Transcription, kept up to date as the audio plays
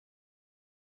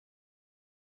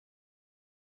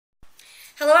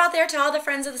Hello out there to all the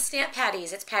friends of the Stamp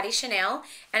Patties. It's Patty Chanel,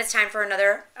 and it's time for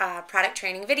another product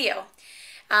training video.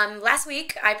 Last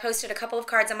week, I posted a couple of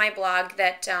cards on my blog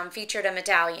that featured a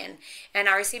medallion, and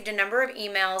I received a number of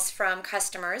emails from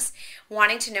customers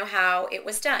wanting to know how it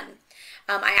was done.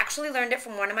 I actually learned it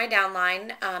from one of my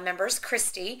downline members,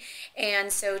 Christy,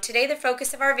 and so today the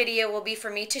focus of our video will be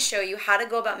for me to show you how to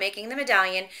go about making the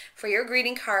medallion for your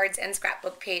greeting cards and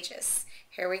scrapbook pages.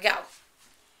 Here we go.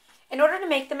 In order to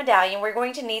make the medallion, we're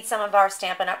going to need some of our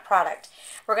Stampin' Up! Product.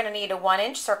 We're going to need a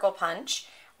 1-inch circle punch.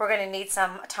 We're going to need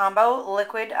some Tombow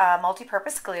liquid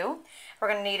multi-purpose glue. We're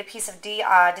going to need a piece of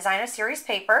designer series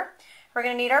paper. We're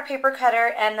going to need our paper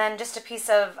cutter and then just a piece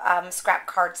of scrap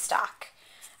card stock.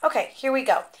 Okay, here we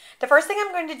go. The first thing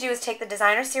I'm going to do is take the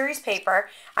designer series paper.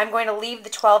 I'm going to leave the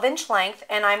 12-inch length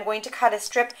and I'm going to cut a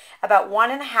strip about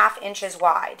 1.5 inches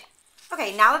wide.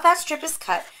 Okay, now that strip is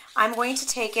cut, I'm going to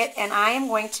take it and I am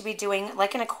going to be doing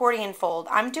like an accordion fold.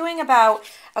 I'm doing about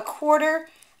a quarter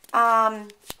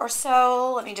or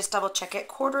so, let me just double check it,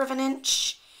 1/4 of an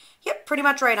inch. Yep, pretty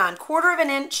much right on, 1/4 of an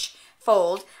inch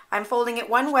fold. I'm folding it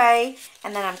one way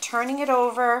and then I'm turning it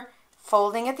over,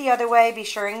 folding it the other way, be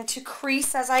sure to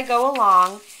crease as I go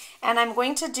along. And I'm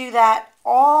going to do that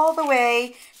all the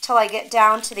way till I get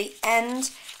down to the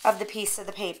end of the piece of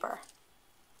the paper.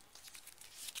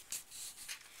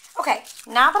 Okay,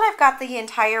 now that I've got the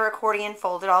entire accordion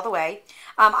folded all the way,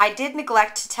 I did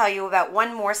neglect to tell you about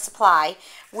one more supply.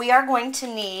 We are going to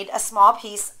need a small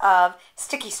piece of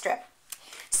sticky strip.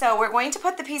 So we're going to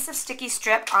put the piece of sticky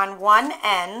strip on one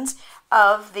end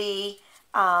of the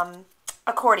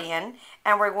accordion,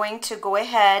 and we're going to go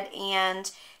ahead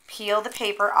and peel the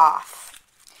paper off.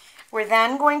 We're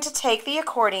then going to take the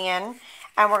accordion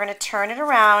and we're going to turn it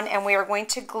around and we are going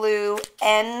to glue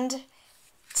end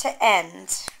to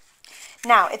end.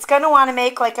 Now, it's going to want to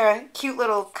make like a cute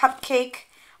little cupcake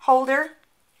holder,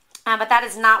 but that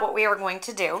is not what we are going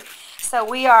to do. So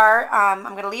we are, I'm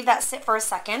going to leave that sit for a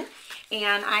second,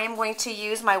 and I am going to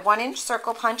use my 1-inch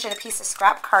circle punch and a piece of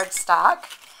scrap cardstock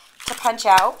to punch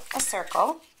out a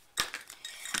circle.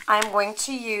 I'm going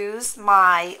to use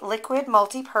my liquid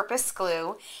multi-purpose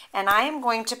glue, and I am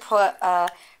going to put a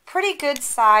pretty good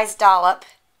sized dollop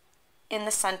in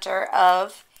the center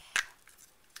of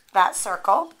that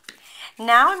circle.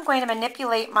 Now I'm going to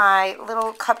manipulate my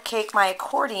little cupcake, my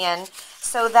accordion,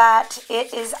 so that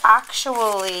it is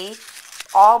actually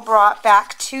all brought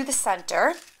back to the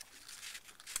center,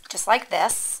 just like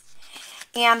this.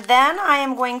 And then I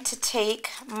am going to take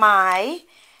my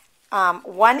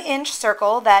 1-inch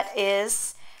circle that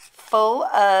is full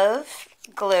of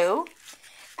glue,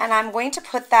 and I'm going to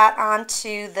put that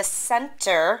onto the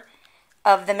center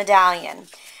of the medallion.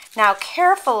 Now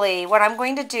carefully, what I'm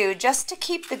going to do, just to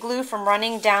keep the glue from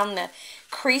running down the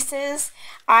creases,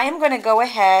 I am going to go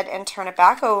ahead and turn it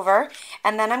back over,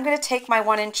 and then I'm going to take my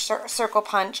 1-inch circle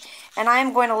punch and I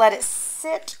am going to let it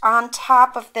sit on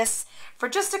top of this for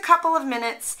just a couple of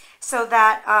minutes so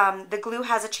that the glue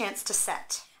has a chance to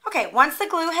set. Okay, once the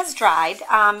glue has dried,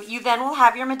 you then will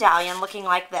have your medallion looking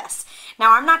like this.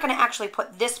 Now, I'm not going to actually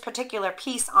put this particular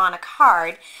piece on a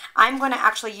card. I'm going to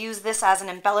actually use this as an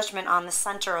embellishment on the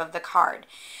center of the card.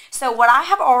 So what I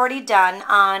have already done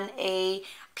on a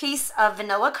piece of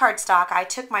vanilla cardstock, I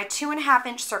took my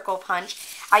 2.5-inch circle punch.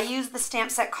 I used the stamp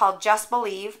set called Just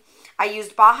Believe. I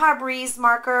used Baja Breeze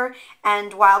marker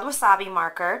and Wild Wasabi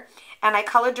marker, and I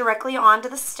colored directly onto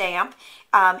the stamp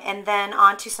and then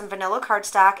onto some vanilla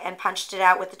cardstock and punched it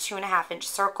out with the 2.5-inch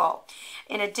circle.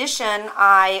 In addition,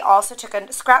 I also took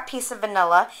a scrap piece of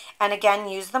vanilla and again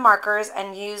used the markers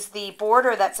and used the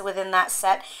border that's within that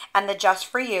set and the Just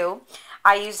For You.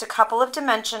 I used a couple of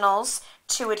dimensionals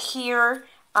to adhere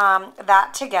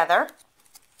that together,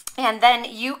 and then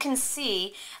you can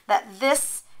see that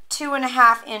this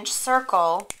 2.5-inch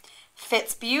circle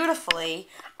fits beautifully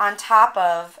on top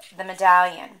of the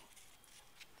medallion.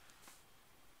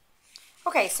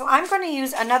 Okay, so I'm going to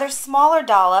use another smaller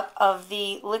dollop of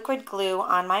the liquid glue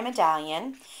on my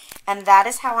medallion, and that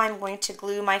is how I'm going to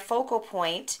glue my focal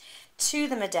point to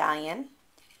the medallion.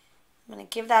 I'm going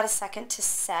to give that a second to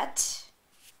set.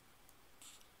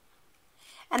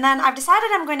 And then I've decided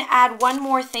I'm going to add one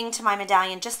more thing to my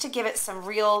medallion just to give it some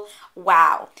real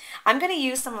wow. I'm going to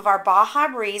use some of our Baja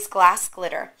Breeze glass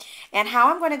glitter. And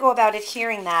how I'm going to go about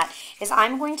adhering that is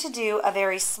I'm going to do a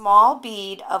very small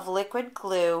bead of liquid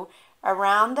glue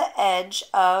around the edge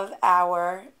of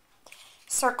our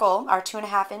circle, our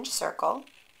 2.5-inch circle.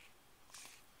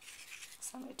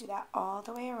 So I'm going to do that all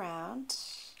the way around.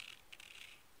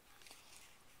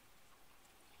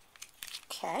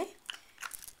 Okay.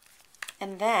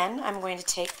 And then I'm going to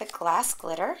take the glass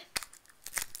glitter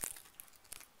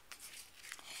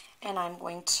and I'm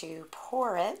going to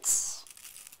pour it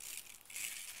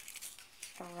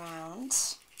around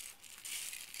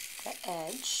the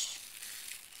edge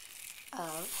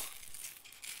of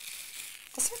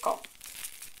the circle,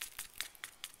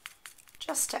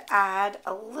 just to add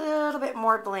a little bit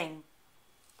more bling.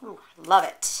 Ooh, love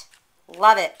it.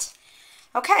 Love it.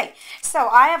 Okay, so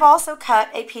I have also cut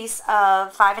a piece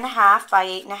of 5.5 by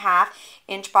 8.5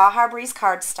 inch Baja Breeze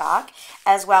cardstock,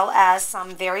 as well as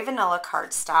some Very Vanilla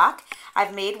cardstock.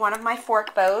 I've made one of my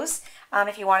fork bows.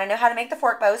 If you want to know how to make the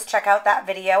fork bows, check out that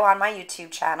video on my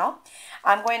YouTube channel.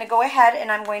 I'm going to go ahead and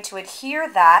I'm going to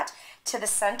adhere that to the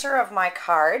center of my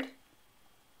card,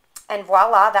 and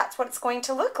voila, that's what it's going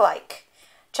to look like.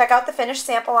 Check out the finished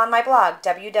sample on my blog,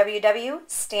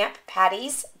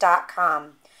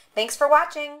 www.stamppatties.com. Thanks for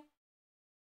watching.